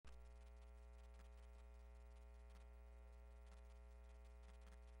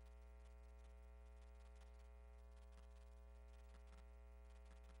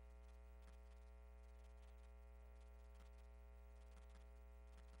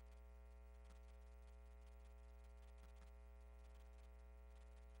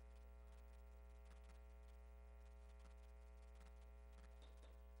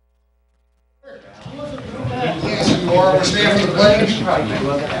stand for the pledge.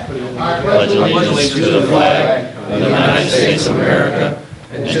 I pledge allegiance to the flag of the United States of America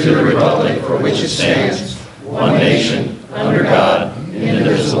and to the republic for which it stands, one nation, under God,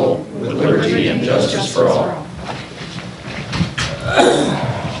 indivisible, with liberty and justice for all.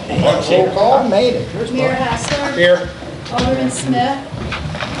 Roll call. I made it. Mayor Hassler. Here. Alderman Smith.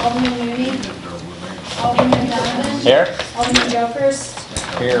 Alderman Mooney. Alderman Donovan. Here. Alderman Jokers.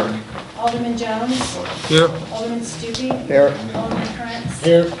 Here. Alderman Jones. Here. Alderman Stupi. Here. Alderman Prince.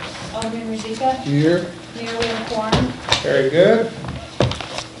 Here. Alderman Rozika. Here. Mayor Whalen Quorum. Very good.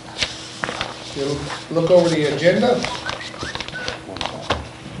 You'll look over the agenda.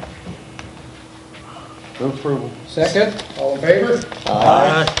 Move approval. Second, all in favor?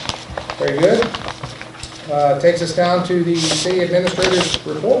 Aye. Very good. Takes us down to the city administrator's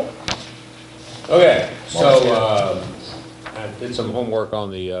report. Okay, so I did some homework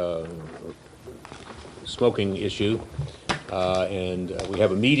on the smoking issue, and we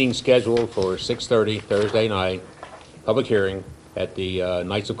have a meeting scheduled for 6:30 Thursday night, public hearing at the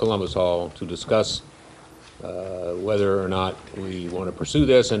Knights of Columbus Hall to discuss whether or not we want to pursue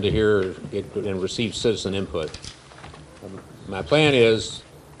this and to hear it and receive citizen input. My plan is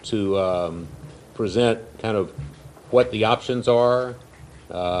to present kind of what the options are.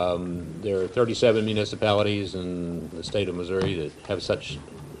 There are 37 municipalities in the state of Missouri that have such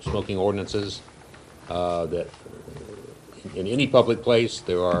smoking ordinances. That in any public place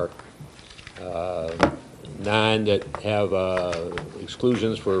there are 9 that have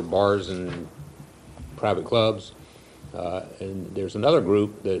exclusions for bars and private clubs, and there's another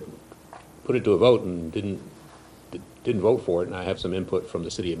group that put it to a vote and didn't vote for it, and I have some input from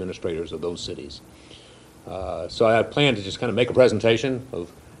the city administrators of those cities. So I plan to just kind of make a presentation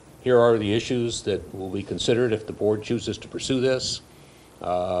of here are the issues that will be considered if the board chooses to pursue this.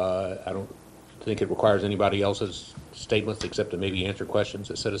 I don't think it requires anybody else's statements except to maybe answer questions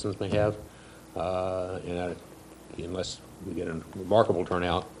that citizens may have, unless we get a remarkable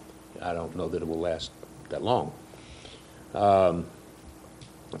turnout, I don't know that it will last that long.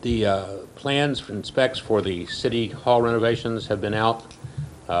 The plans and specs for the city hall renovations have been out.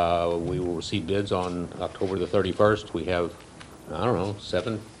 We will receive bids on October the 31st. We have, I don't know,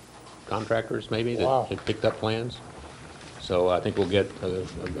 7 contractors maybe that have picked up plans. So I think we'll get a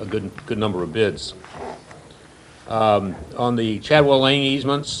good number of bids. On the Chadwell Lane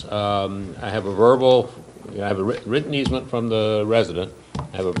easements, I have a written easement from the resident.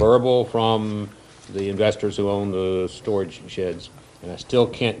 I have a verbal from the investors who own the storage sheds, and I still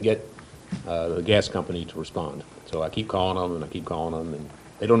can't get the gas company to respond. So I keep calling them and I keep calling them, and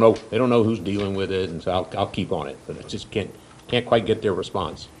they don't know who's dealing with it, and so I'll keep on it, but I just can't quite get their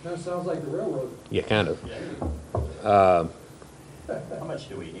response. That sounds like the railroad. Yeah, kind of. How much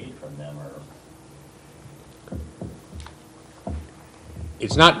do we need from them, or?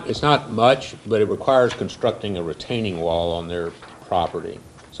 It's not much, but it requires constructing a retaining wall on their property.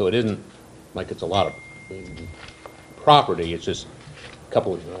 So it isn't like it's a lot of property. It's just a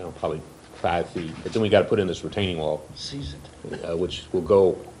couple of, probably 5 feet. But then we got to put in this retaining wall, which will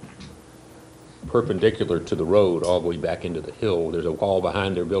go perpendicular to the road all the way back into the hill. There's a wall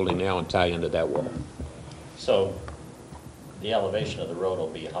behind their building now and tie into that wall. So the elevation of the road will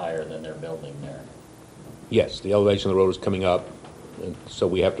be higher than their building there? Yes, the elevation of the road is coming up, and so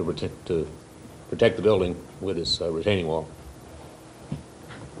we have to protect the building with this retaining wall.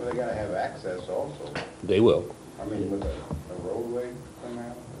 Well, they gotta have access also. They will. I mean, with a roadway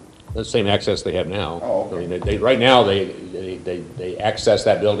somehow. The same access they have now. Oh, okay. I mean, they right now they access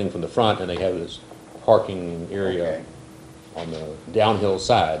that building from the front, and they have this parking area on the downhill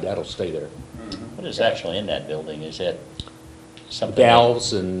side. That'll stay there. What is actually in that building? Is it something?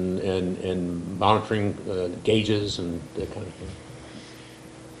 Valves and monitoring gauges and that kind of thing.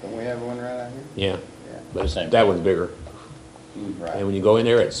 Don't we have one right out here? Yeah, Yeah. but Same. that one's bigger. Right. And when you go in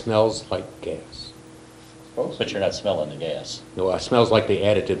there, it smells like gas. But you're not smelling the gas. No, it smells like the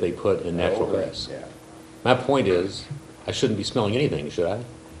additive they put in natural gas. Yeah. My point is, I shouldn't be smelling anything, should I?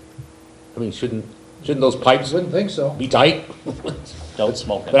 I mean, shouldn't those pipes Wouldn't think so. be tight? Don't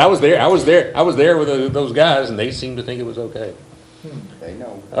smoke it. But I was there with those guys, and they seemed to think it was okay. They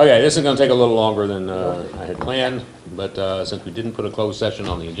know. Okay, this is going to take a little longer than I had planned, but since we didn't put a closed session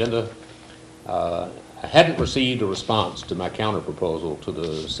on the agenda, I hadn't received a response to my counter proposal to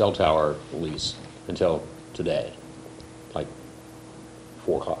the cell tower lease until today, like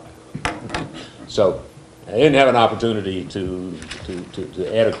 4 o'clock. So I didn't have an opportunity to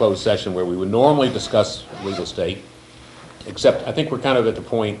add a closed session where we would normally discuss real estate, except I think we're kind of at the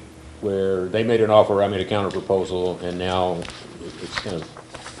point where they made an offer, I made a counter proposal, and now it's kind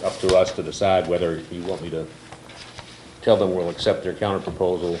of up to us to decide whether you want me to tell them we'll accept their counter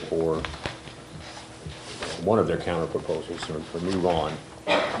proposal or one of their counter proposals or move on.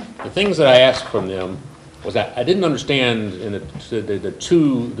 The things that I asked from them was that I didn't understand in the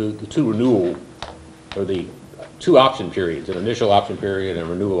two renewal, or the two option periods, an initial option period and a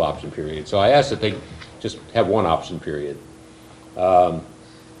renewal option period. So I asked that they just have one option period.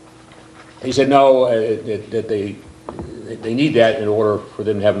 He said no, that they need that in order for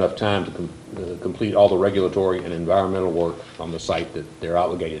them to have enough time to complete all the regulatory and environmental work on the site that they're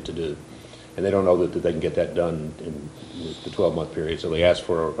obligated to do. And they don't know that they can get that done in the 12-month period, so they asked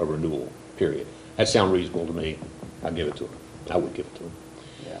for a renewal period. That sounds reasonable to me. I'll give it to them. I would give it to them.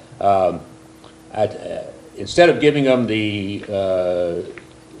 Yeah. Instead of giving them the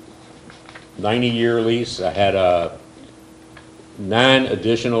 90-year lease, I had 9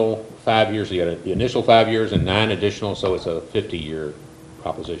 additional 5 years. You got the initial 5 years and 9 additional, so it's a 50-year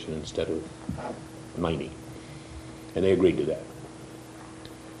proposition instead of 90. And they agreed to that.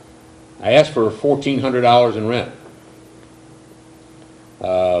 I asked for $1,400 in rent.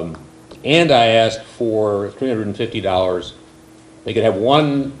 And I asked for $350. They could have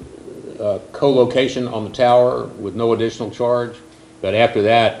one co-location on the tower with no additional charge, but after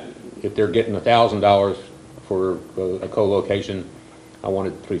that, if they're getting $1,000 for a co-location, I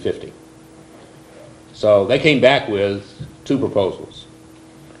wanted $350. So they came back with 2 proposals.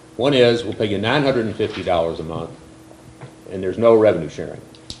 One is we'll pay you $950 a month, and there's no revenue sharing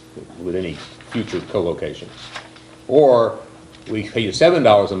with any future co-locations. Or we pay you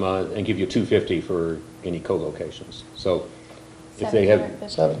 $7 a month and give you $250 for any co-locations. So if they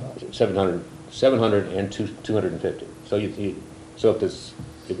have 700 and 250. So so if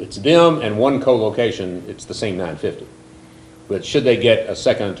it's them and one co-location, it's the same $950. But should they get a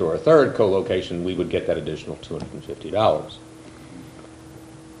second or a third co-location, we would get that additional $250.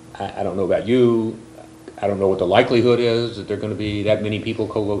 I don't know about you. I don't know what the likelihood is that there are going to be that many people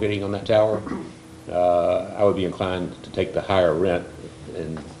co-locating on that tower. I would be inclined to take the higher rent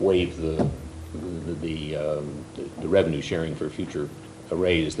and waive the revenue sharing for future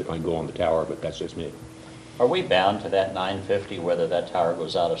arrays that might go on the tower, but that's just me. Are we bound to that $950 whether that tower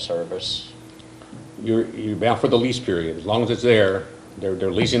goes out of service? You're bound for the lease period. As long as it's there,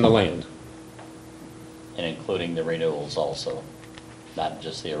 they're leasing the land. And including the renewals also, not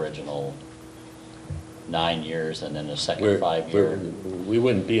just the original 9 years and then the second 5 year? We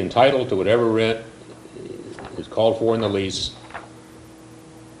wouldn't be entitled to whatever rent is called for in the lease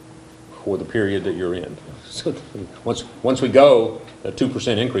for the period that you're in. So once we go, a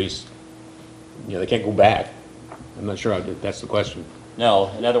 2% increase, they can't go back. I'm not sure if that's the question.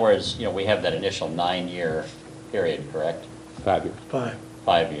 No, in other words, we have that initial 9-year period, correct? 5 years.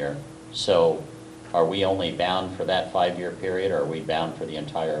 5 year. So are we only bound for that 5-year period, or are we bound for the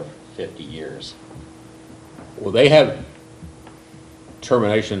entire 50 years? Well, they have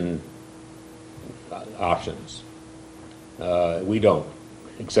termination options. We don't,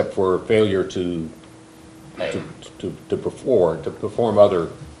 except for failure to perform other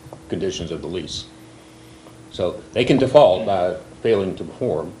conditions of the lease. So they can default by failing to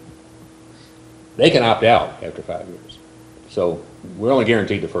perform. They can opt out after 5 years. So we're only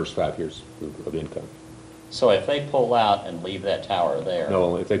guaranteed the first 5 years of income. So if they pull out and leave that tower there?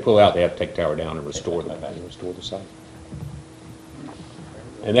 No, if they pull out, they have to take the tower down and restore the site.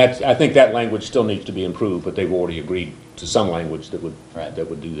 And I think that language still needs to be improved, but they've already agreed to some language that would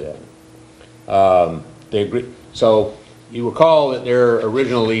do that. They agree. So you recall that their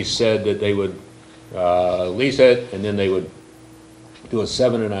original lease said that they would lease it, and then they would do a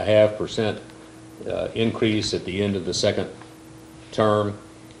 7.5% increase at the end of the second term.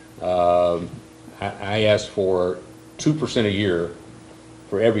 I asked for 2% a year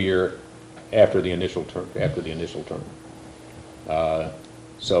for every year after the initial term.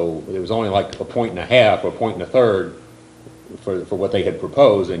 So it was only like 1.5 points or 1.33 for what they had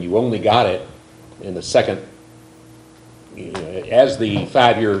proposed, and you only got it in the second. As the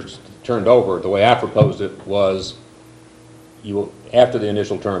 5 years turned over, the way I proposed it was, after the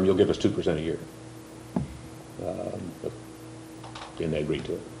initial term, you'll give us 2% a year. And they agreed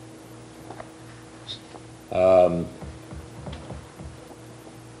to it.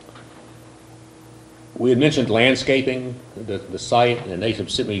 We had mentioned landscaping the site, and they have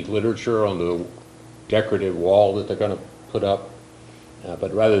sent me literature on the decorative wall that they're going to put up.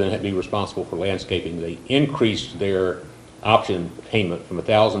 But rather than be responsible for landscaping, they increased their option payment from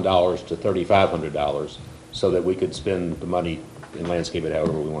 $1,000 to $3,500 so that we could spend the money and landscape it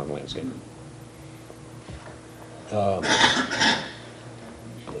however we want to landscape it.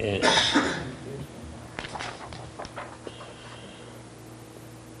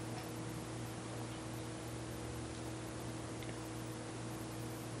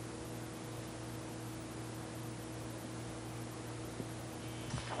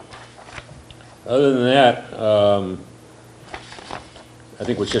 Other than that, I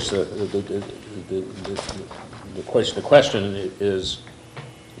think what's just the question is,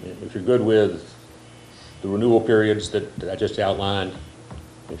 if you're good with the renewal periods that I just outlined,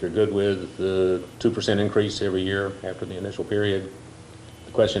 if you're good with the 2% increase every year after the initial period,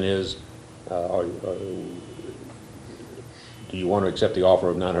 the question is, do you want to accept the offer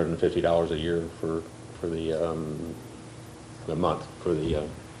of $950 a year for the month for the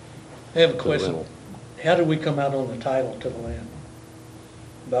I have a for the question. rental? How did we come out on the title to the land?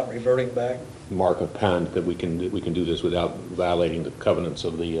 About reverting back? Mark upon that we can do this without violating the covenants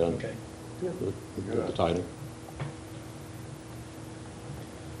of the Okay. the title.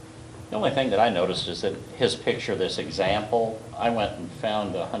 The only thing that I noticed is that his picture, this example, I went and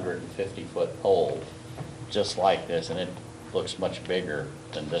found a 150-foot pole just like this, and it looks much bigger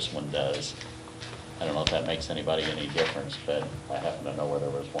than this one does. I don't know if that makes anybody any difference, but I happen to know where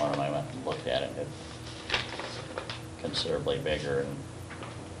there was one, and I went and looked at it. It's considerably bigger and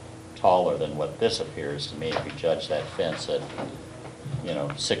taller than what this appears to me, if you judge that fence at,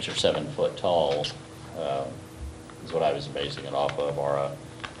 6 or 7 foot tall, is what I was basing it off of, or a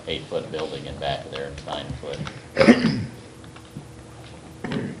 8-foot building in back of there, 9 foot.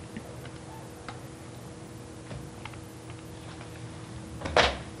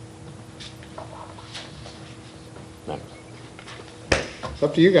 It's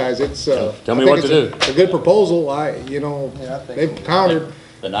up to you guys. It's, Tell me I think what to do. it's a good proposal. Yeah, I think They've so. countered.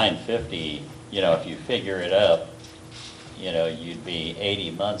 The 950, if you figure it up, you'd be 80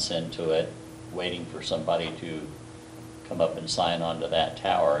 months into it, waiting for somebody to come up and sign on to that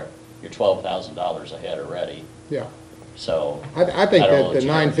tower. You're $12,000 ahead already. Yeah. So I think don't know that the what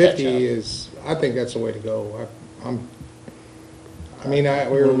you're gonna catch 950 up. is, I think that's the way to go. We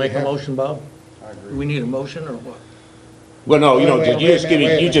will make a motion, Bob? I Do agree. we need a motion or what? Well, no, Wait, you just wait a give minute, me, wait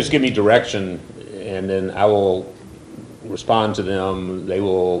a you minute. just give me direction, and then I will respond to them. They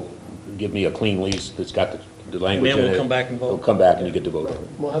will give me a clean lease that's got the language in then it. we'll come back and vote. We'll come back and you get to vote on it.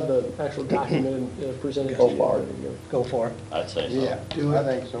 We'll have the actual document presented to you. Go for it. I'd say so. Yeah, I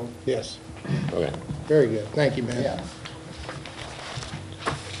think so. Yes. Okay. Very good. Thank you, man. Yeah.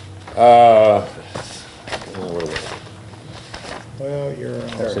 Where were we? Well, you're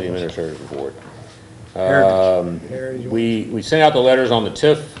City Administrator's report. Heritage. We sent out the letters on the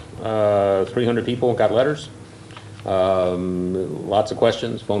TIF. 300 people got letters. Lots of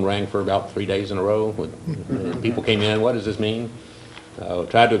questions. Phone rang for about 3 days in a row. People came in, what does this mean?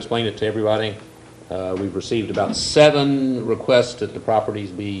 Tried to explain it to everybody. We've received about 7 requests that the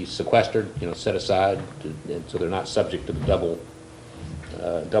properties be sequestered, set aside, so they're not subject to the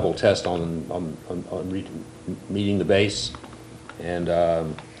double test on meeting the base. And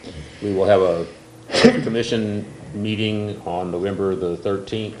we will have a commission meeting on November the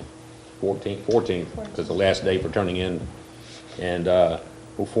 13th, 14th, because the last day for turning in. And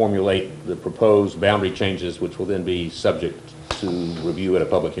we'll formulate the proposed boundary changes, which will then be subject to review at a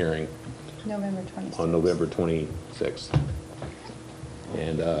public hearing November 26th. on November 26th.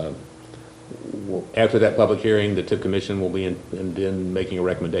 And after that public hearing, the TIF Commission will be in making a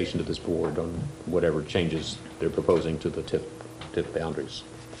recommendation to this board on whatever changes they're proposing to the TIF boundaries.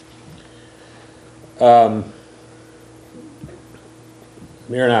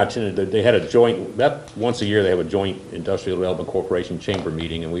 Mayor and I attended, they had a joint, about once a year they have a joint Industrial Development Corporation chamber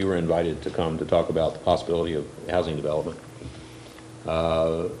meeting, and we were invited to come to talk about the possibility of housing development.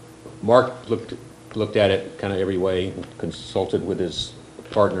 Mark looked at it kind of every way, consulted with his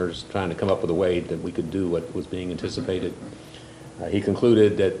partners, trying to come up with a way that we could do what was being anticipated. He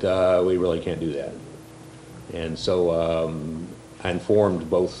concluded that we really can't do that. And so I informed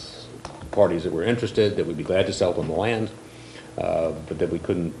both parties that were interested that we'd be glad to sell them the land, but that we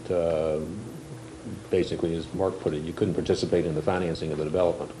couldn't, basically, as Mark put it, you couldn't participate in the financing of the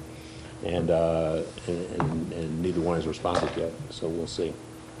development. And neither one has responded yet, so we'll see.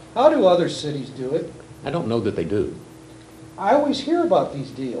 How do other cities do it? I don't know that they do. I always hear about these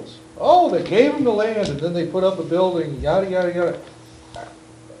deals. Oh, they gave them the land and then they put up a building, yada, yada, yada.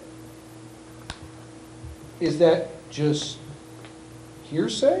 Is that just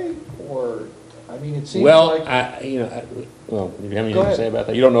hearsay or, I mean, it seems Well, like. do you have anything Go to ahead. say about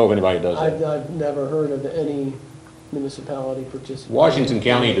that? You don't know of anybody who does I've, that? I've never heard of any municipality participating. Washington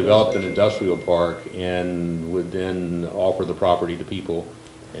County developed an industrial park and would then offer the property to people,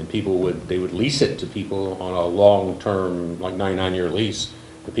 and they would lease it to people on a long-term, like 99-year lease.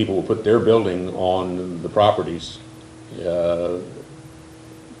 The people would put their building on the properties. They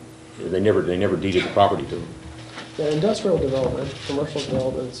never deeded the property to them. The industrial development, commercial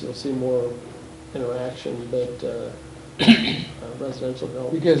developments, you'll see more interaction, but residential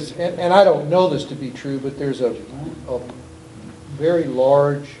development. Because, and I don't know this to be true, but there's a very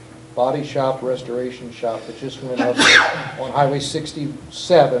large body shop, restoration shop that just went up on Highway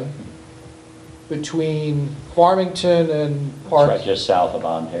 67 between Farmington and Park. Right, just south of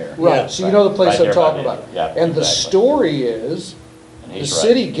On Hair. Right, so you know the place Right I'm there by talking the- about. yeah, And the exactly. story is, And the he's right.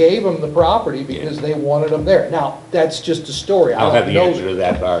 city gave them the property because they wanted them there. Now, that's just a story. I I'll have don't the know. answer to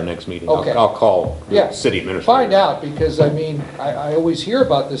that by our next meeting. Okay. I'll call Yeah. the city administrator. Find out, because I mean, I always hear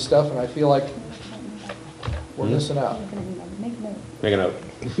about this stuff and I feel like we're missing out. Make a note.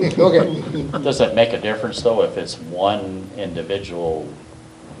 Okay, Does it make a difference, though, if it's one individual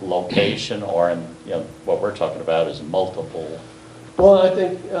location, or, what we're talking about is multiple? Well, I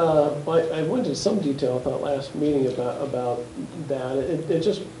think, I went into some detail, I thought, last meeting about that.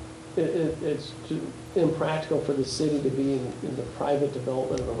 It's impractical for the city to be in the private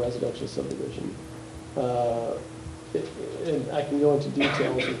development of a residential subdivision. And I can go into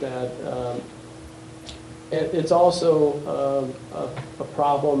details with that. It's also a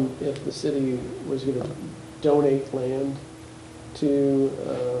problem if the city was going to donate land to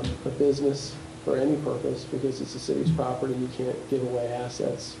a business for any purpose, because it's the city's property, you can't give away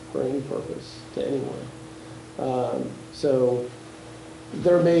assets for any purpose to anyone. So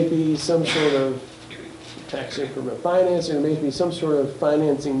there may be some sort of tax increment financing, there may be some sort of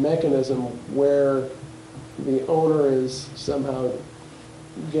financing mechanism where the owner is somehow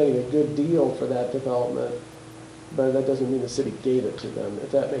getting a good deal for that development, but that doesn't mean the city gave it to them,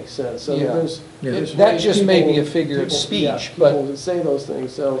 if that makes sense. So Yeah. there's That ways just may be a people- figure of people- speech, yeah, but- people say those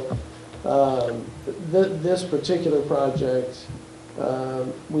things, so this particular project,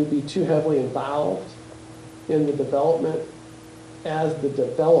 we'd be too heavily involved in the development as the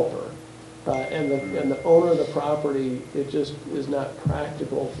developer. And the owner of the property, it just is not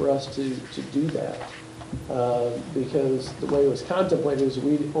practical for us to do that. Because the way it was contemplated is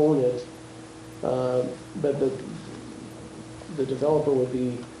we'd own it, but the developer would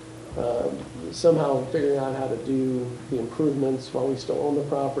be somehow figuring out how to do the improvements while we still own the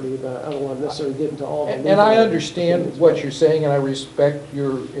property, but I don't want to necessarily get into all the legal. and I understand what you're saying, and I respect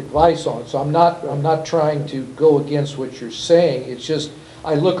your advice on it, so I'm not trying to go against what you're saying. It's just,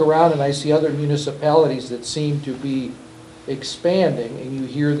 I look around and I see other municipalities that seem to be expanding, and you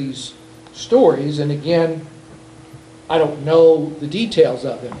hear these stories, and again, I don't know the details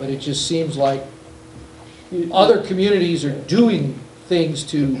of it, but it just seems like other communities are doing things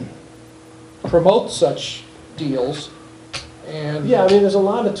to promote such deals, and... Yeah, I mean, there's a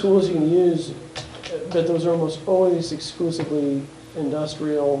lot of tools you can use, but those are almost always exclusively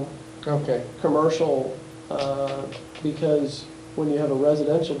industrial, Okay, commercial, because when you have a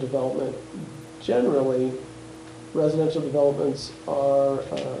residential development, generally, residential developments are,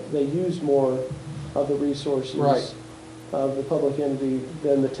 they use more of the resources Right. of the public entity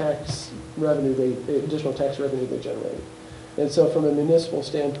than the tax revenue, the additional tax revenue they generate. And so from a municipal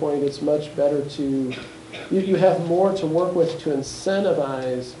standpoint, it's much better to, you have more to work with to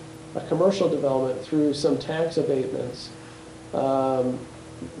incentivize a commercial development through some tax abatements,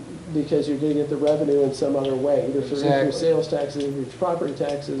 because you're going to get the revenue in some other way, either through Exactly. increased sales taxes, increased property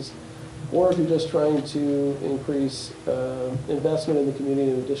taxes, or if you're just trying to increase investment in the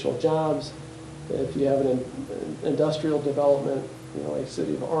community and additional jobs. If you have an industrial development, like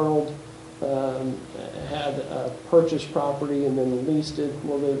City of Arnold, had a purchased property and then leased it,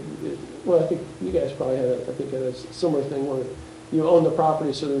 well, I think you guys probably had a similar thing where you own the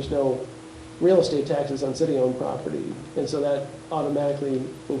property, so there's no real estate taxes on city-owned property, and so that automatically,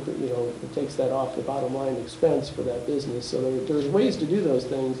 it takes that off the bottom line expense for that business. So there's ways to do those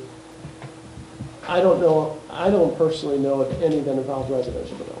things. I don't personally know of any that involve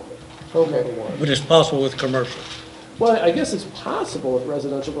residential development. okay. Number one. But it's possible with commercial. Well, I guess it's possible with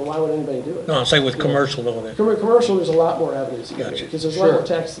residential, but why would anybody do it? No, I'm saying with commercial though, then. Commercial, there's a lot more avenues to get Gotcha. it, because there's a lot more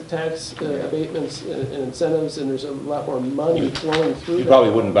Sure. tax abatements and incentives, and there's a lot more money flowing through. You that. probably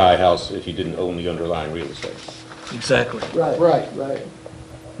wouldn't buy a house if you didn't own the underlying real estate. Exactly. Right. Right. Right.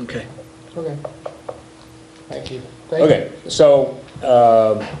 Okay. Okay. Thank you. Thank you. Okay, so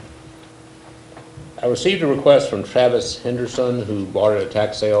I received a request from Travis Henderson, who bought at a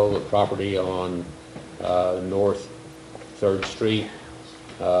tax sale the property on North 3rd Street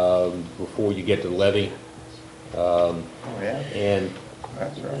before you get to the levee. Oh, yeah, And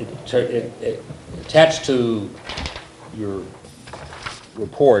that's right. it attached to your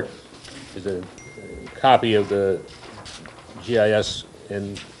report is a copy of the GIS,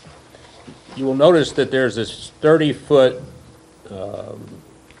 and you will notice that there's this 30-foot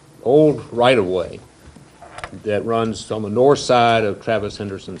old right-of-way that runs on the north side of Travis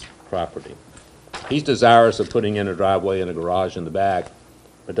Henderson's property. he's desirous of putting in a driveway and a garage in the back,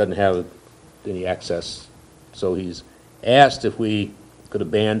 but doesn't have any access. So he's asked if we could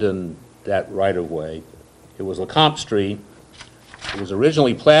abandon that right-of-way. It was LeCompte Street. It was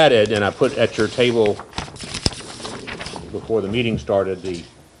originally platted, and I put at your table before the meeting started the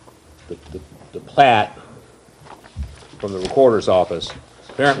plat from the recorder's office.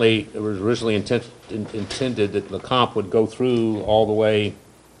 Apparently, it was originally intended that LeCompte would go through all the way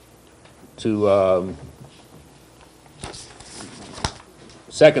to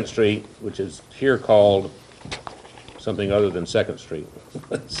 2nd Street, which is here called something other than 2nd Street.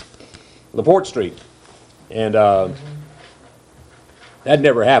 LaPorte Street. And that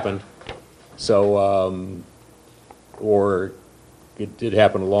never happened. So, or it did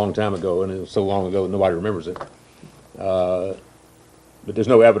happen a long time ago, and it was so long ago that nobody remembers it. But there's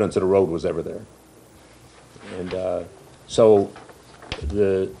no evidence that a road was ever there. And so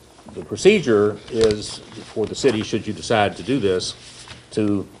the procedure is for the city, should you decide to do this,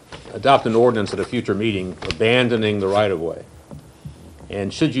 to adopt an ordinance at a future meeting abandoning the right-of-way.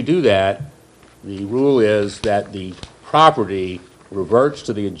 And should you do that, the rule is that the property reverts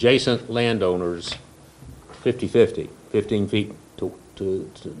to the adjacent landowners 50-50, 15 feet to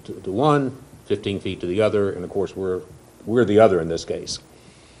one, 15 feet to the other, and of course we're the other in this case.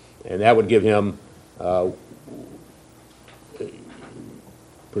 And that would give him,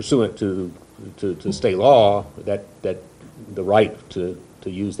 pursuant to state law, that the right to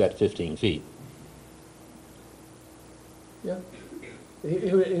use that 15 feet. Yeah.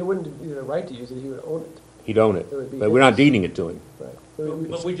 He wouldn't have the right to use it, he would own it. He'd own it, It would be but we're not his. deeding it to him. Right.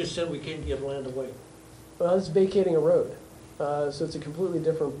 But we just said we can't give land away. Well, it's vacating a road, so it's a completely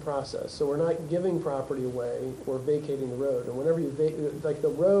different process. So we're not giving property away, we're vacating the road. And whenever you like the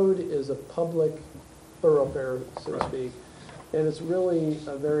road is a public thoroughfare, so to speak, and it's really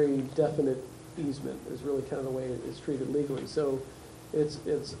a very definite easement, is really kind of the way it's treated legally. So it's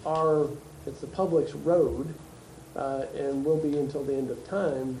the public's road, and will be until the end of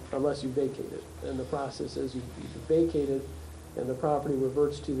time unless you vacate it. And the process is you vacate it, and the property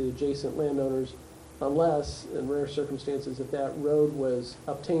reverts to the adjacent landowners, unless, in rare circumstances, if that road was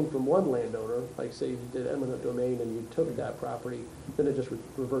obtained from one landowner, like say you did eminent domain and you took that property, then it just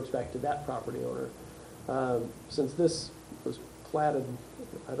reverts back to that property owner. Since this was platted,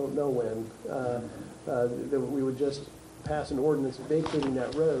 I don't know when, that we would just pass an ordinance vacating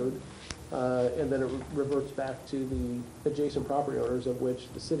that road, and then it reverts back to the adjacent property owners, of which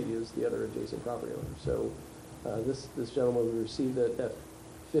the city is the other adjacent property owner. So this gentleman would receive that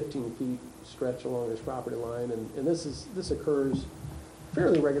 15 feet stretch along his property line, and this occurs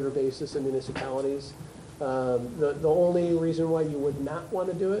fairly regular basis in municipalities. The only reason why you would not want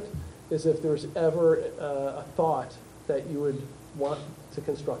to do it is if there's ever a thought that you would want to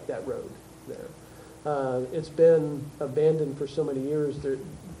construct that road there. It's been abandoned for so many years.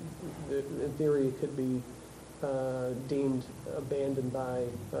 In theory, it could be deemed abandoned by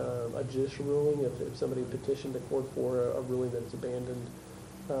a judicial ruling if somebody petitioned the court for a ruling that it's abandoned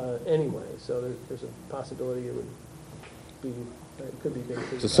anyway. So there's a possibility it could be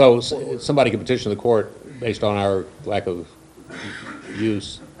vacated. So somebody could petition the court based on our lack of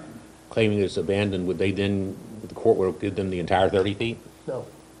use, claiming it's abandoned. Would the court would give them the entire 30 feet? No.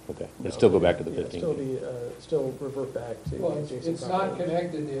 Okay, it'd still go back to the 15 Still feet. still revert back to. Well, adjacent it's not property.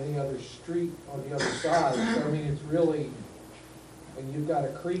 connected to any other street on the other side, so I mean, it's really, and you've got a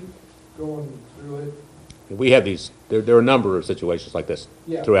creek going through it. We have these, there are a number of situations like this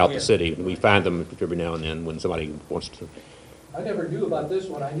Yeah. throughout Yeah. the city, and we find them every now and then when somebody wants to. I never knew about this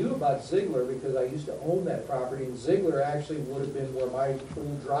one. I knew about Ziegler because I used to own that property, and Ziegler actually would have been where my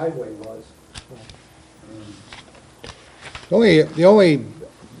old driveway was. The only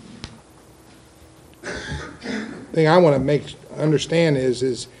thing I want to understand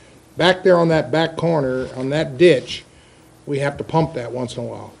is back there on that back corner, on that ditch, we have to pump that once in a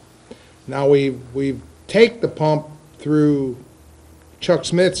while. Now, we take the pump through Chuck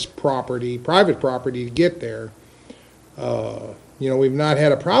Smith's property, private property, to get there. We've not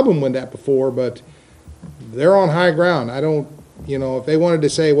had a problem with that before, but they're on high ground. I don't, if they wanted to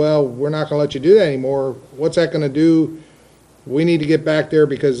say, well, we're not going to let you do that anymore, what's that going to do? We need to get back there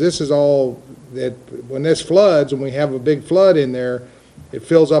because this is all that, when this floods, when we have a big flood in there, it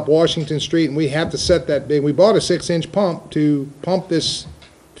fills up Washington Street, and we have to set that big. We bought a 6-inch pump to pump this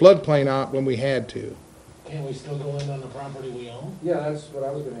floodplain out when we had to. Can we still go in on the property we own? Yeah, that's what I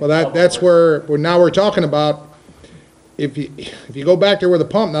was going to. Well, that's where now we're talking about. If you go back there where the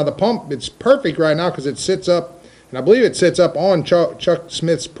pump, it's perfect right now because it sits up, and I believe it sits up on Chuck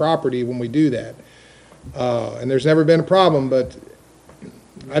Smith's property when we do that. And there's never been a problem, but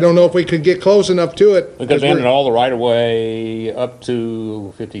I don't know if we could get close enough to it. We could abandon all the right-of-way up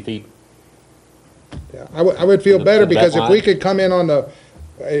to 50 feet. Yeah, I would feel To the- better, to the because back if we line. could come in on the,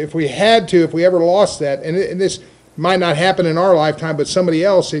 if we had to, if we ever lost that, and this might not happen in our lifetime, but somebody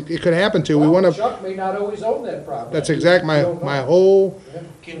else, it could happen to. We Well, want to, Chuck may not always own that property. that's exact, You don't know. my whole,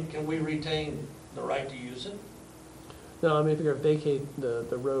 Can we retain the right to use it? No, I mean, if you're gonna vacate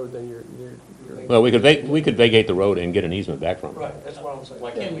the road, then you're. Well, we could vacate the road and get an easement back from it. Right, that's what I'm saying.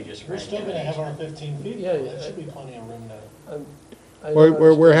 Why can't we just We're grant still him gonna an have easement? our 15 feet. Yeah, yeah. There should be plenty of room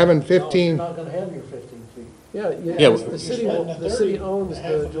there. we're having No, you're 15, not gonna have your 15 feet. Yeah, Yeah, yeah, we- the city, You're splitting the the city 30, owns half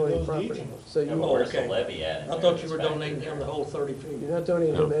the of it adjoining goes to each property. of us. So Yeah, but you, where's the Okay. levy at? I thought you were donating him the whole 30 feet. you're not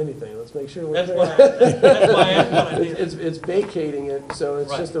donating him anything, let's make sure we're That's clear. that's why I asked what I did. It's vacating it, so it's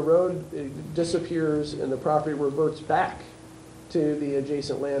Right. just the road it disappears and the property reverts back to the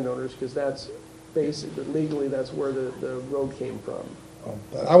adjacent landowners, because that's basically, legally, that's where the road came from.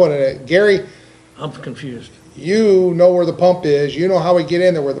 I wanted to, Gary, I'm confused. you know where the pump is, you know how we get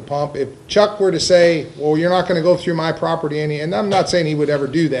in there with the pump. If Chuck were to say, well, you're not gonna go through my property and I'm not saying he would ever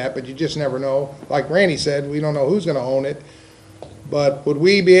do that, but you just never know. Like Randy said, we don't know who's gonna own it. But would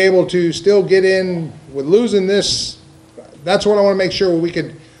we be able to still get in with losing this? That's what I wanna make sure we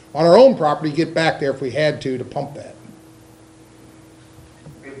could, on our own property, get back there if we had to pump that.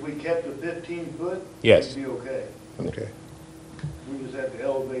 If we kept the 15-foot? Yes. We'd be okay. Okay. We just have to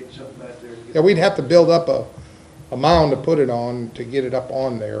elevate something back there. to get- Yeah, we'd have to build up a mound to put it on to get it up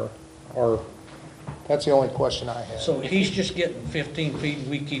on there, or, that's the only question I have. So he's just getting 15 feet and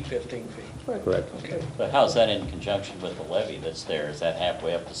we keep 15 feet. Correct. Okay. But how's that in conjunction with the levee that's there? Is that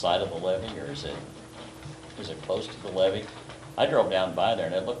halfway up the side of the levee, or is it close to the levee? I drove down by there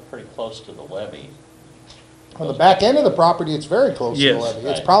and it looked pretty close to the levee. On the back end of the property, it's very close to the Yes. levee.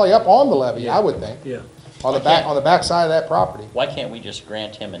 It's Right. probably up on the levee, I would think, Yeah. on the back side of that property. Why can't we just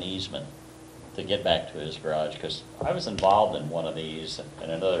grant him an easement to get back to his garage? Because I was involved in one of these in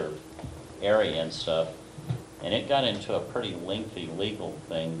another area and stuff, and it got into a pretty lengthy legal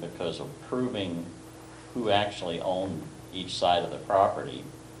thing because of proving who actually owned each side of the property.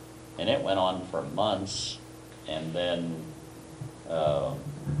 And it went on for months, and then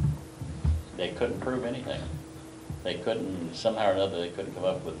they couldn't prove anything. They couldn't, somehow or another, they couldn't come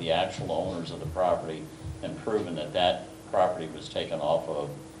up with the actual owners of the property and proven that that property was taken off of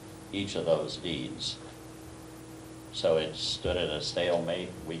each of those deeds. So it stood at a stalemate.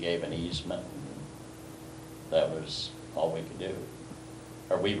 We gave an easement. That was all we could do.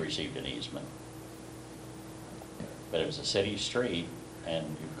 Or we received an easement. But it was a city street, and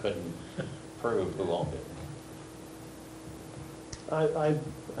you couldn't prove who owned it. I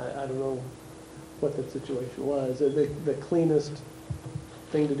don't know what the situation was. The cleanest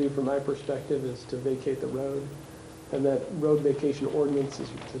thing to do from my perspective is to vacate the road. And that road vacation ordinance is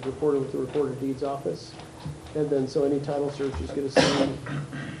reported with the recorder deeds office. And then, so any title search is gonna see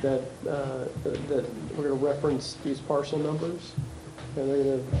that, that we're gonna reference these parcel numbers. And they're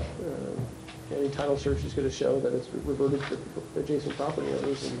gonna, any title search is gonna show that it's reverted to adjacent property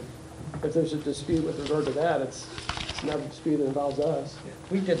owners. And if there's a dispute with regard to that, it's not a dispute that involves us.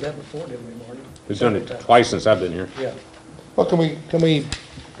 We did that before, didn't we, Marty? We've done it twice since I've been here. Yeah. Well, can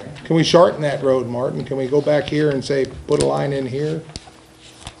we shorten that road, Martin? Can we go back here and say, put a line in here?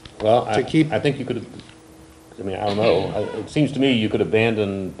 Well, To keep- I think you could, I mean, I don't know. It seems to me you could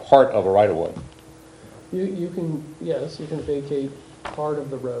abandon part of a right-of-way. You can, yes, you can vacate part of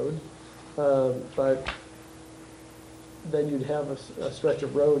the road, but then you'd have a stretch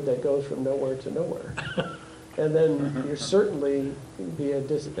of road that goes from nowhere to nowhere. And then you're certainly be at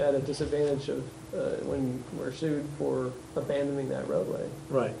a disadvantage of, when we're sued for abandoning that roadway,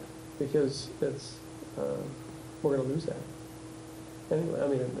 Right. because it's, we're gonna lose that. Anyway, I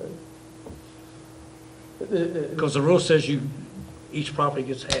mean, Because the rule says each property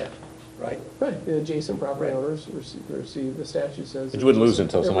gets half, right? right, the adjacent property Right. owners receive, the statute says. But you wouldn't lose it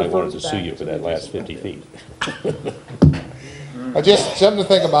until it somebody wanted to reverts sue back you for to that the last adjacent 50 property. feet. Just something to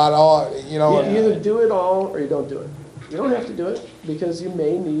think about, You either do it all or you don't do it. You don't have to do it, because you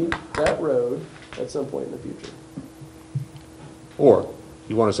may need that road at some point in the future. Or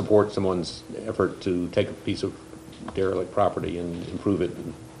you want to support someone's effort to take a piece of derelict property and improve it.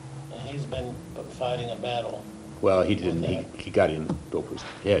 And he's been fighting a battle. Well, he didn't, he got in over his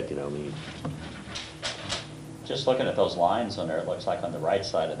head, you know, I mean, Just looking at those lines on there, it looks like on the right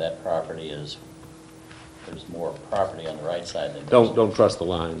side of that property there's more property on the right side than. don't trust the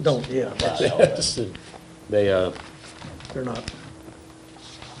lines. Don't, yeah, Well, They, they're not.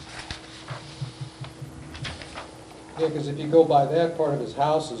 Yeah, because if you go by that, part of his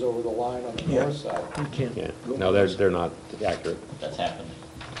house is over the line on the Yeah. north side. You can't. yeah, no, they're not accurate. That's happened.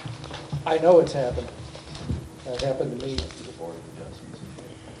 I know it's happened. That happened to me.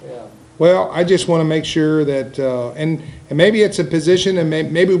 Yeah. Well, I just want to make sure that, and maybe it's a position, and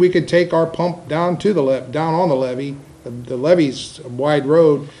maybe we could take our pump down to the down on the levee. The levee's a wide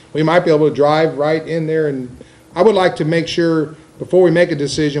road. We might be able to drive right in there, and I would like to make sure, before we make a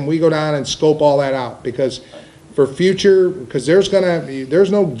decision, we go down and scope all that out, because for future, because there's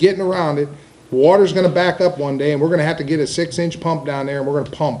no getting around it. Water's gonna back up one day, and we're gonna have to get a 6-inch pump down there, and we're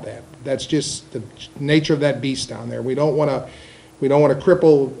gonna pump that. That's just the nature of that beast down there. We don't wanna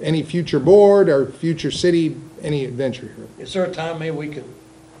cripple any future board or future city, any adventure here. Is there a time maybe we could,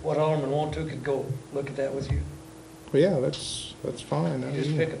 what Alderman want to, could go look at that with you? Well, yeah, that's fine. You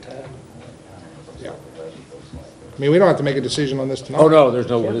just pick a time. Yeah. I mean, we don't have to make a decision on this tonight. Oh, no, there's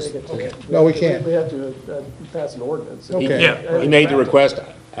no, Can't this- make it today. No, we can't. We have to pass an ordinance. Okay. Yeah. he made the request.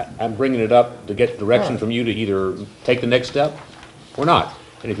 I'm bringing it up to get direction from you to either take the next step or not.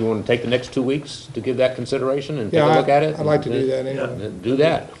 And if you want to take the next 2 weeks to give that consideration and take a Yeah, look at it. I'd like to do that anyway. then do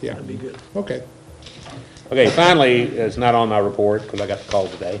that. Yeah, That'd be good. okay. Okay, finally, it's not on my report because I got the call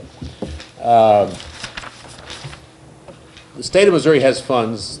today. The state of Missouri has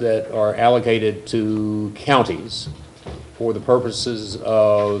funds that are allocated to counties for the purposes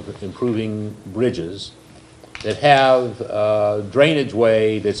of improving bridges that have a drainage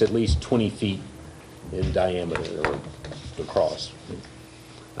way that's at least 20 feet in diameter or across.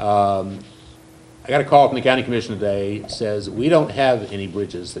 I got a call from the county commission today. It says we don't have any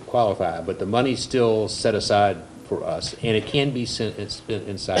bridges that qualify, but the money's still set aside for us, and it can be sent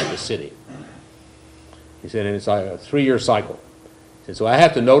inside the city. He said, and it's like a 3-year cycle. He said, so I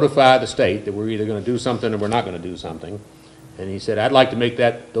have to notify the state that we're either going to do something or we're not going to do something. And he said, I'd like to make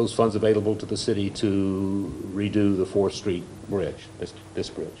those funds available to the city to redo the 4th Street bridge, this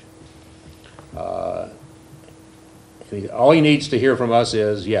bridge. All he needs to hear from us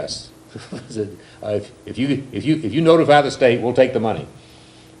is yes. If you notify the state, we'll take the money.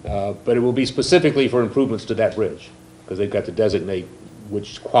 But it will be specifically for improvements to that bridge, because they've got to designate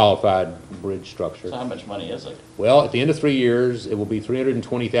which qualified bridge structure. So how much money is it? Well, at the end of 3 years, it will be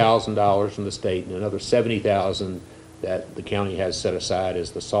 $320,000 from the state and another $70,000 that the county has set aside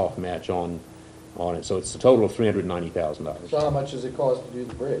as the soft match on it. So it's a total of $390,000. So how much does it cost to do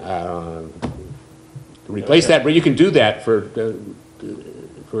the bridge? To replace that bridge, you can do that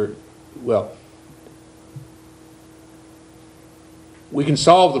well, we can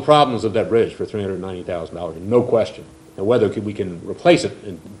solve the problems of that bridge for $390,000, no question. Now, whether we can replace it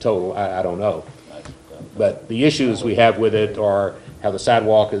in total, I don't know. But the issues we have with it are how the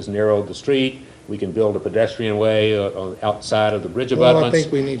sidewalk has narrowed the street. We can build a pedestrian way outside of the bridge Well, abutments. I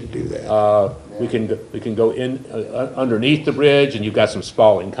think we need to do that. We can go in underneath the bridge, and you've got some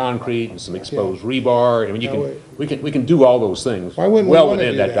spalling concrete and some exposed rebar. I mean, we can do all those things Why wouldn't we well want to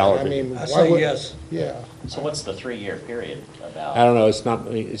within do that that? dollar I figure. mean, I why say would- yes. Yeah. So what's the 3-year period about? I don't know. It's not.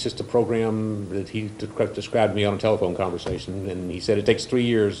 It's just a program that he described to me on a telephone conversation, and he said it takes 3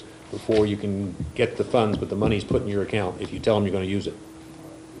 years before you can get the funds, but the money's put in your account if you tell them you're going to use it.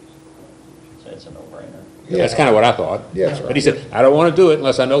 So it's a no-brainer. That's kind of what I thought. Yeah, that's But he said, I don't want to do it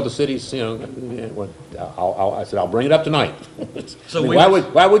unless I know the city's, I said, I'll bring it up tonight. So I mean,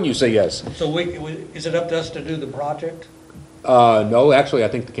 why wouldn't you say yes? So is it up to us to do the project? No, actually, I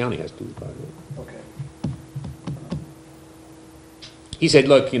think the county has to do the project. Okay. He said,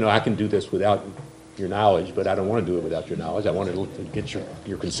 look, I can do this without your knowledge, but I don't want to do it without your knowledge. I want to get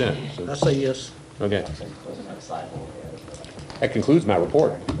your consent. So, I say yes. okay. That concludes my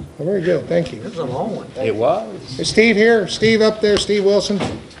report. Well, very good, thank you. This is a long one. It was. Is Steve here? Steve up there, Steve Wilson?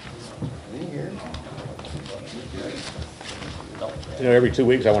 Every 2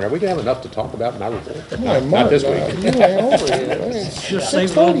 weeks I wonder, are we going to have enough to talk about in my report? My Not this Mark, week. You ran over here. It's Just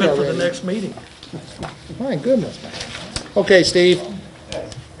save a little 6:30 bit for the already. next meeting. My goodness, man. Okay, Steve.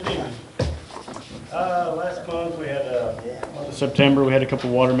 Last month, we had September, we had a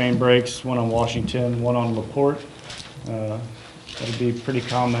couple water main breaks, one on Washington, one on LaPorte. That'd be pretty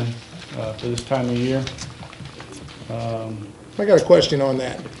common for this time of year. I got a question on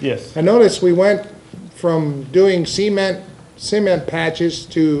that. Yes, I noticed we went from doing cement patches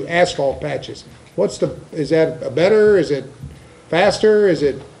to asphalt patches. Is that better? Is it faster?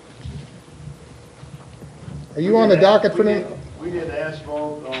 Are you on the docket for that? we did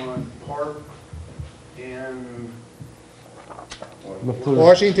asphalt on Park and.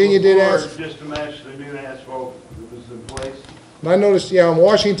 Washington, you did Just to match the new asphalt that was in place. I noticed, yeah, in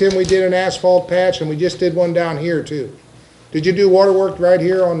Washington, we did an asphalt patch, and we just did one down here, too. Did you do water work right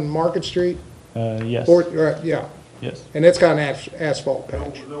here on Market Street? yes. Yeah. Yes. And it's got an asphalt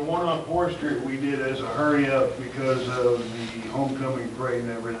patch. The one on 4th Street we did as a hurry up because of the homecoming parade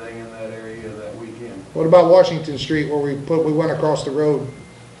and everything in that area that weekend. What about Washington Street where we went across the road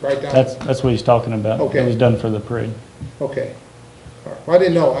right down? That's what he's talking about. Okay. It was done for the parade. Okay. All right. Well, I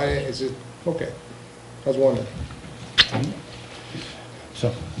didn't know. Is it, okay. I was wondering.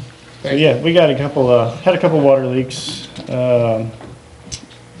 So Thank yeah, we got had a couple water leaks.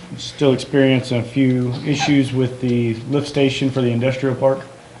 Still experiencing a few issues with the lift station for the industrial park,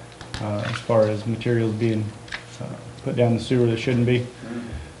 as far as materials being put down the sewer that shouldn't be.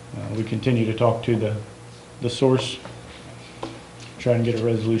 We continue to talk to the source, try and get a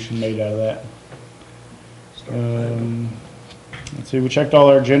resolution made out of that. Let's see, we checked all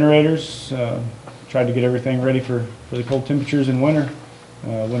our generators, tried to get everything ready for the cold temperatures in winter.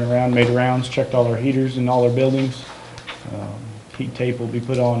 Went around, made rounds, checked all our heaters in all our buildings. Heat tape will be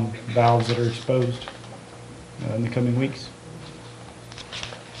put on valves that are exposed in the coming weeks.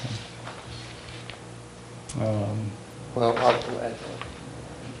 Well,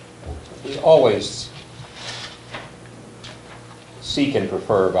 we always seek and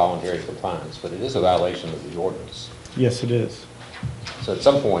prefer voluntary compliance, but it is a violation of the ordinance. Yes, it is. So at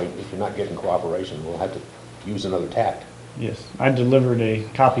some point, if you're not getting cooperation, we'll have to use another tact. Yes, I delivered a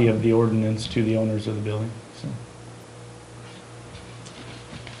copy of the ordinance to the owners of the building.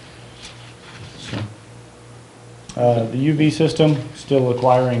 The UV system, still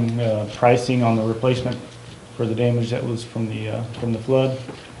acquiring pricing on the replacement for the damage that was from the flood.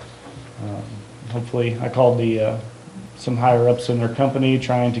 Hopefully, I called some higher ups in their company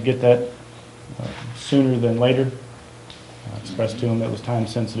trying to get that sooner than later. I expressed to them it was time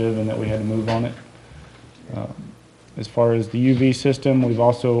sensitive and that we had to move on it. As far as the UV system, we've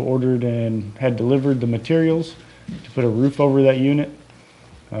also ordered and had delivered the materials to put a roof over that unit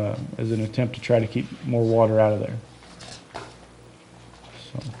as an attempt to try to keep more water out of there.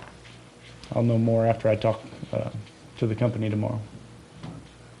 So I'll know more after I talk to the company tomorrow.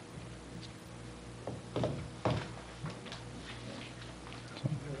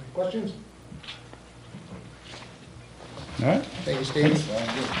 Questions? All right. Thank you, Steve.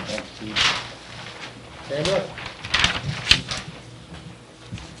 Sandra?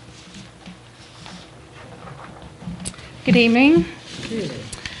 Good evening.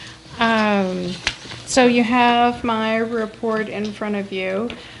 So you have my report in front of you.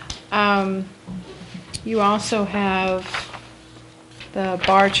 You also have the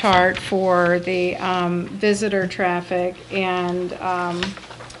bar chart for the visitor traffic, and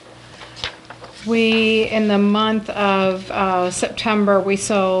in the month of September, we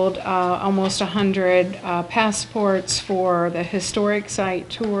sold almost 100 passports for the historic site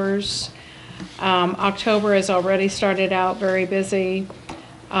tours. October has already started out very busy.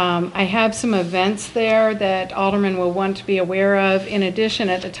 I have some events there that aldermen will want to be aware of. In addition,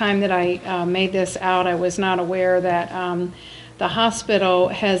 at the time that I made this out, I was not aware that the hospital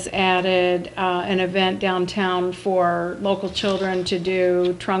has added an event downtown for local children to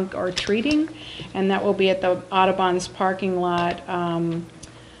do trunk or treating, and that will be at the Audubon's parking lot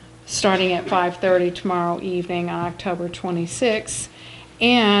starting at 5:30 tomorrow evening on October 26th.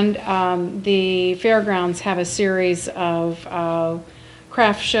 And the fairgrounds have a series of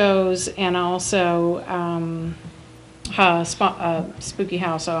craft shows and also spooky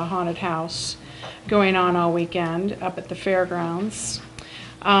house, a haunted house going on all weekend up at the fairgrounds.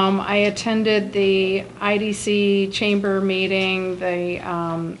 I attended the IDC chamber meeting, the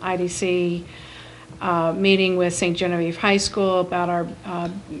IDC meeting with St. Genevieve High School about our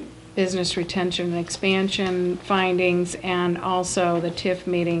business retention and expansion findings, and also the TIF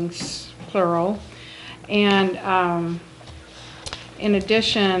meetings, plural. And in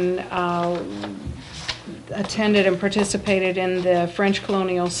addition, attended and participated in the French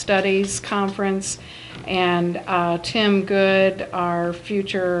Colonial Studies Conference, and Tim Good, our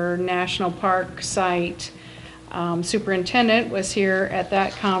future National Park Site superintendent, was here at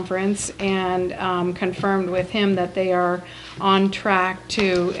that conference, and confirmed with him that they are on track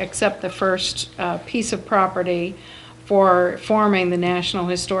to accept the first piece of property for forming the National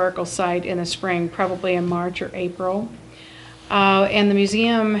Historical Site in the spring, probably in March or April. And the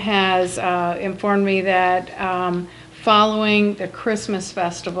museum has informed me that following the Christmas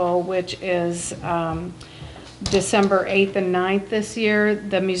festival, which is December 8th and 9th this year,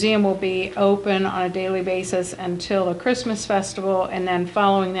 the museum will be open on a daily basis until the Christmas festival, and then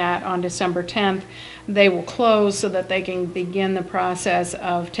following that on December 10th, they will close so that they can begin the process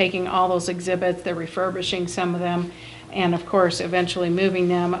of taking all those exhibits, they're refurbishing some of them, and of course eventually moving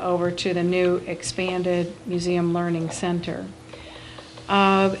them over to the new expanded Museum Learning Center.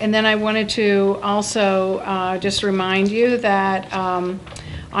 And then I wanted to also just remind you that on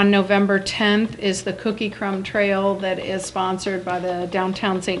November 10th is the Cookie Crumb Trail that is sponsored by the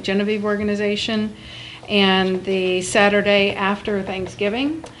Downtown St. Genevieve organization. And the Saturday after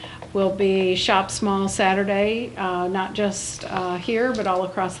Thanksgiving will be Shop Small Saturday, not just here, but all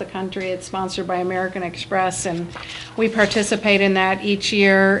across the country. It's sponsored by American Express, and we participate in that each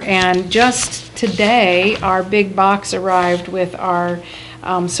year. And just today, our big box arrived with our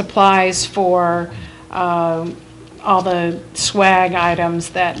supplies for all the swag items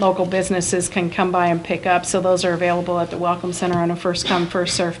that local businesses can come by and pick up. So those are available at the Welcome Center on a first-come,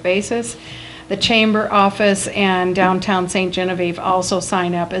 first-served basis. The Chamber office and Downtown St. Genevieve also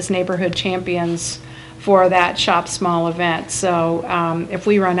sign up as neighborhood champions for that Shop Small event. So if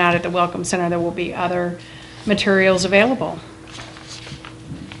we run out at the Welcome Center, there will be other materials available.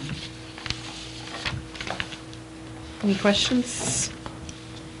 Any questions?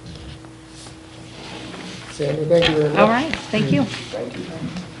 Sandy, thank you very much. All right, thank you. Thank you.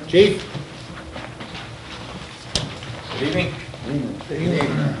 Chief? Good evening.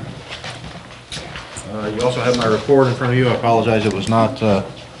 You also have my report in front of you. I apologize it was not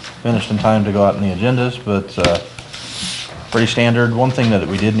finished in time to go out in the agendas, but pretty standard. One thing that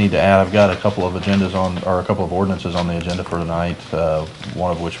we did need to add, I've got a couple of agendas on, or a couple of ordinances on the agenda for tonight, one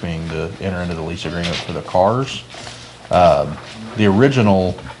of which being to enter into the lease agreement for the cars. The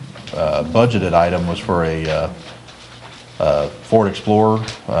original budgeted item was for a Ford Explorer.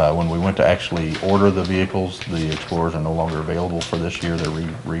 When we went to actually order the vehicles, the Explorers are no longer available for this year. They're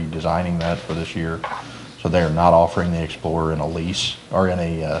redesigning that for this year. So they are not offering the Explorer in a lease or in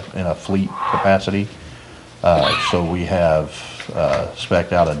a fleet capacity. So we have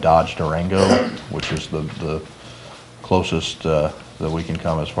spec'd out a Dodge Durango, which is the closest that we can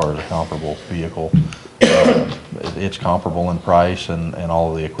come as far as a comparable vehicle. It's comparable in price, and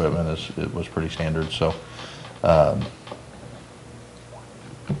all of the equipment it was pretty standard. So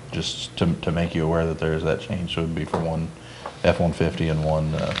just to make you aware that there is that change. So it would be for one F-150 and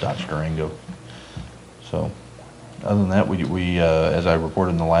one Dodge Durango. So other than that, we as I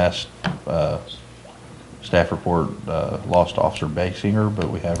reported in the last staff report, lost Officer Basinger, but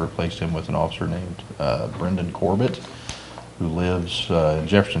we have replaced him with an officer named Brendan Corbett, who lives in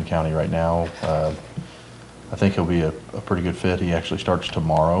Jefferson County right now. I think he'll be a pretty good fit. He actually starts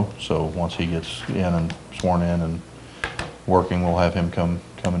tomorrow, so once he gets in and sworn in and working, we'll have him come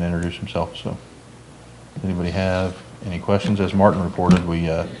and introduce himself. So anybody have any questions? As Martin reported, we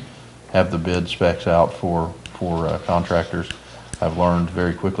have the bid specs out for contractors. I've learned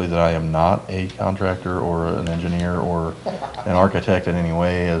very quickly that I am not a contractor or an engineer or an architect in any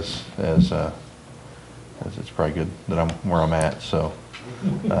way, as it's probably good that I'm where I'm at. So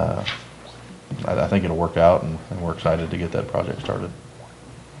I think it'll work out, and we're excited to get that project started.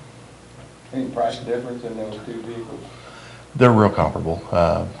 Any price difference in those two vehicles? They're real comparable.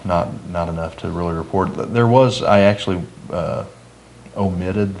 Not enough to really report. There was, I actually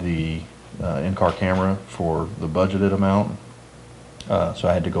omitted the in-car camera for the budgeted amount. So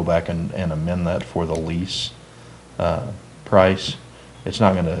I had to go back and amend that for the lease price. It's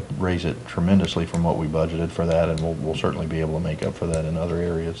not going to raise it tremendously from what we budgeted for that, and we'll certainly be able to make up for that in other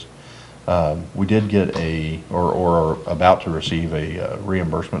areas. We did get or are about to receive a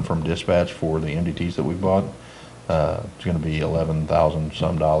reimbursement from dispatch for the MDTs that we bought. It's going to be $11,000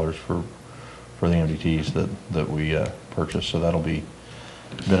 some for the MDTs that we purchased, so that'll be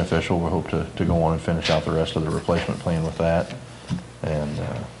beneficial. We hope to go on and finish out the rest of the replacement plan with that, and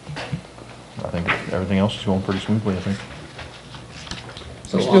I think everything else is going pretty smoothly, I think.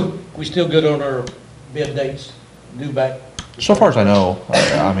 So we still good on our bid dates, due back? So far as I know,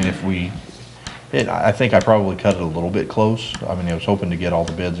 I mean, I think I probably cut it a little bit close. I mean, I was hoping to get all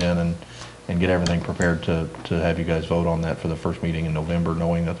the bids in and get everything prepared to have you guys vote on that for the first meeting in November,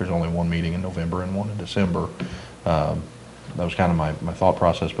 knowing that there's only one meeting in November and one in December. That was kind of my thought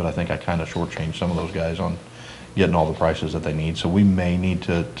process, but I think I kind of shortchanged some of those guys on getting all the prices that they need. So we may need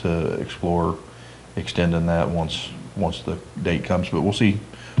to explore extending that once the date comes, but we'll see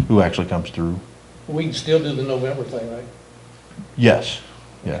who actually comes through. We can still do the November thing, right? Yes.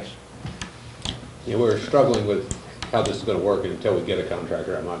 Yeah, we're struggling with how this is going to work, and until we get a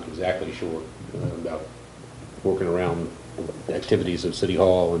contractor, I'm not exactly sure about working around the activities of City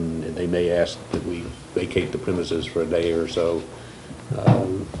Hall, and they may ask that we vacate the premises for a day or so.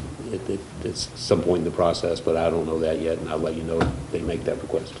 It's some point in the process, but I don't know that yet, and I'll let you know if they make that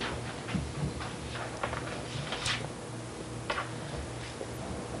request.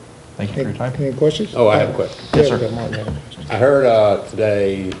 Thank you for your time. Any questions? Oh, I have a question. Yes, sir. I heard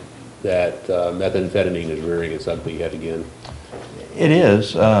today that methamphetamine is rearing its ugly head again. It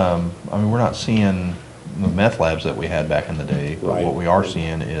is. I mean, we're not seeing the meth labs that we had back in the day, but Right. what we are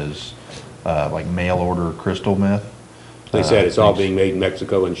seeing is like mail order crystal meth. They said it's all things- being made in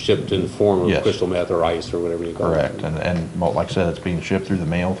Mexico and shipped in the form of Yes. crystal meth or ice or whatever you call it. Correct, and like I said, it's being shipped through the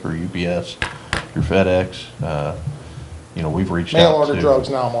mail, through UPS, through FedEx. You know, we've reached Mail out order to. drugs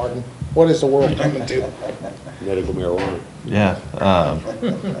now, Martin. What is the world coming to? Medical marijuana. Yeah,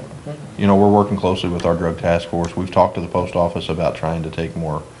 you know, we're working closely with our drug task force. We've talked to the post office about trying to take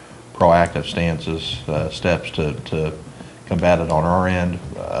more proactive stances, steps to combat it on our end.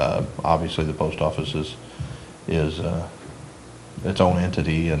 Obviously, the post office is its own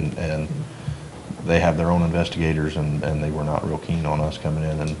entity, and they have their own investigators, and they were not real keen on us coming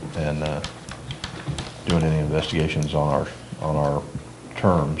in and doing any investigations on our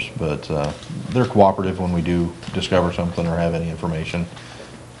terms, but they're cooperative when we do discover something or have any information.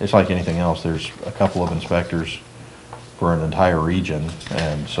 It's like anything else, there's a couple of inspectors for an entire region,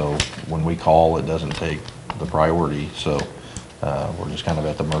 and so when we call, it doesn't take the priority, so we're just kind of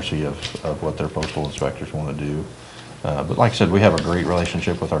at the mercy of what their postal inspectors want to do. But like I said, we have a great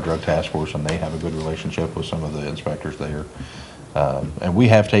relationship with our drug task force, and they have a good relationship with some of the inspectors there. And we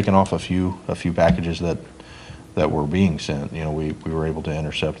have taken off a few packages that were being sent. You know, we were able to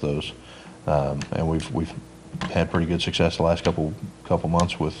intercept those, and we've had pretty good success the last couple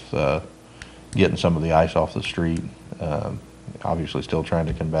months with getting some of the ice off the street. Obviously, still trying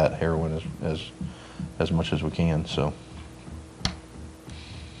to combat heroin as much as we can. So,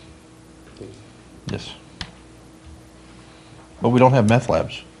 yes, but we don't have meth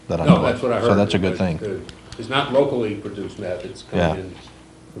labs that I know No, of, that's what I heard. so that's a good thing. It's not locally produced meth, it's Yeah. coming in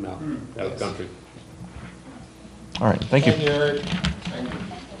from out of the country. All right, thank you. Thank you, Eric.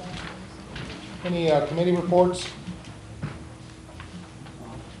 Any committee reports?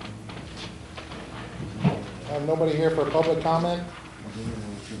 I have nobody here for public comment?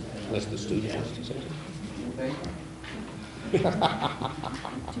 Unless the student wants to say something.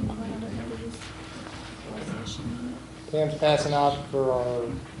 Pam's passing out for our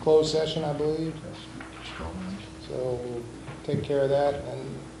closed session, I believe. So we'll take care of that and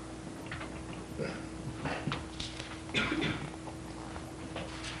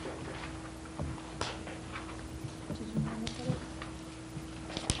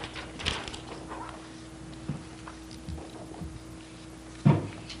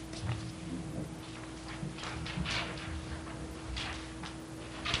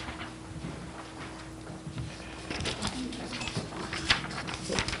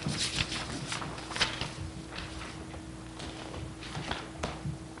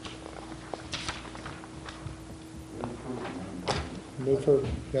move for,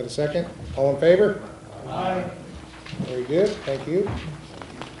 got a second? All in favor? Aye. Very good, thank you.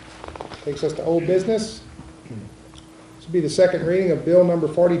 Takes us to old business. This will be the second reading of Bill number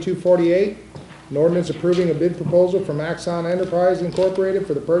 4248, an ordinance approving a bid proposal from Axon Enterprise Incorporated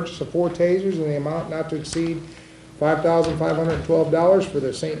for the purchase of 4 tasers in the amount not to exceed $5,512 for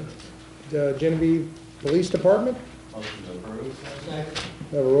the St. Genevieve Police Department. Motion to approve.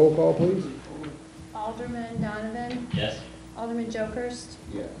 Have a roll call, please. Alderman Donovan. Yes. Alderman Jokers.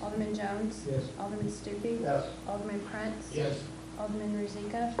 Yes. Alderman Jones. Yes. Alderman Stupi. Yes. Alderman Prince. Yes. Alderman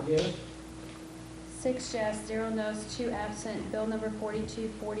Rozika. Yes. 6 yes, 0 no's, 2 absent. Bill number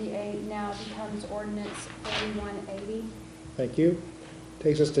 4248 now becomes ordinance 4180. Thank you.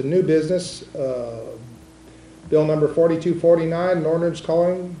 Takes us to new business. Bill number 4249, an ordinance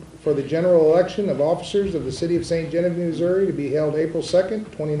calling for the general election of officers of the city of St. Genevieve, Missouri to be held April 2nd,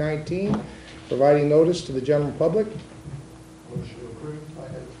 2019, providing notice to the general public. Motion approved.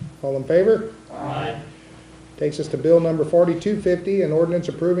 All in favor? Aye. Takes us to bill number 4250, an ordinance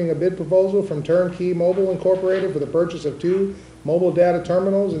approving a bid proposal from Turnkey Mobile Incorporated for the purchase of 2 mobile data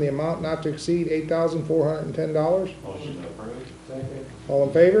terminals in the amount not to exceed $8,410. Motion to approve. Second. All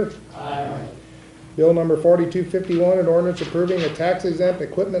in favor? Aye. Bill number 4251, an ordinance approving a tax-exempt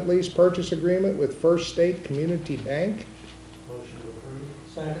equipment lease purchase agreement with First State Community Bank. Motion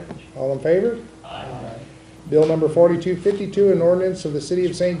approved. Second. All in favor? Aye. Bill number 4252, an ordinance of the City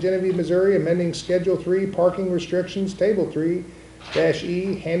of St. Genevieve, Missouri, amending Schedule 3 parking restrictions, Table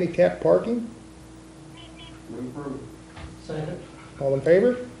 3-E, handicap parking. Move approve. Second. All in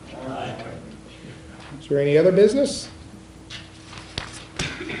favor? Aye. Is there any other business?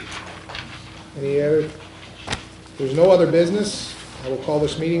 Any other? If there's no other business, I will call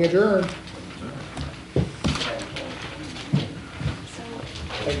this meeting adjourned.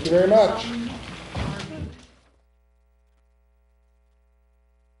 Thank you very much.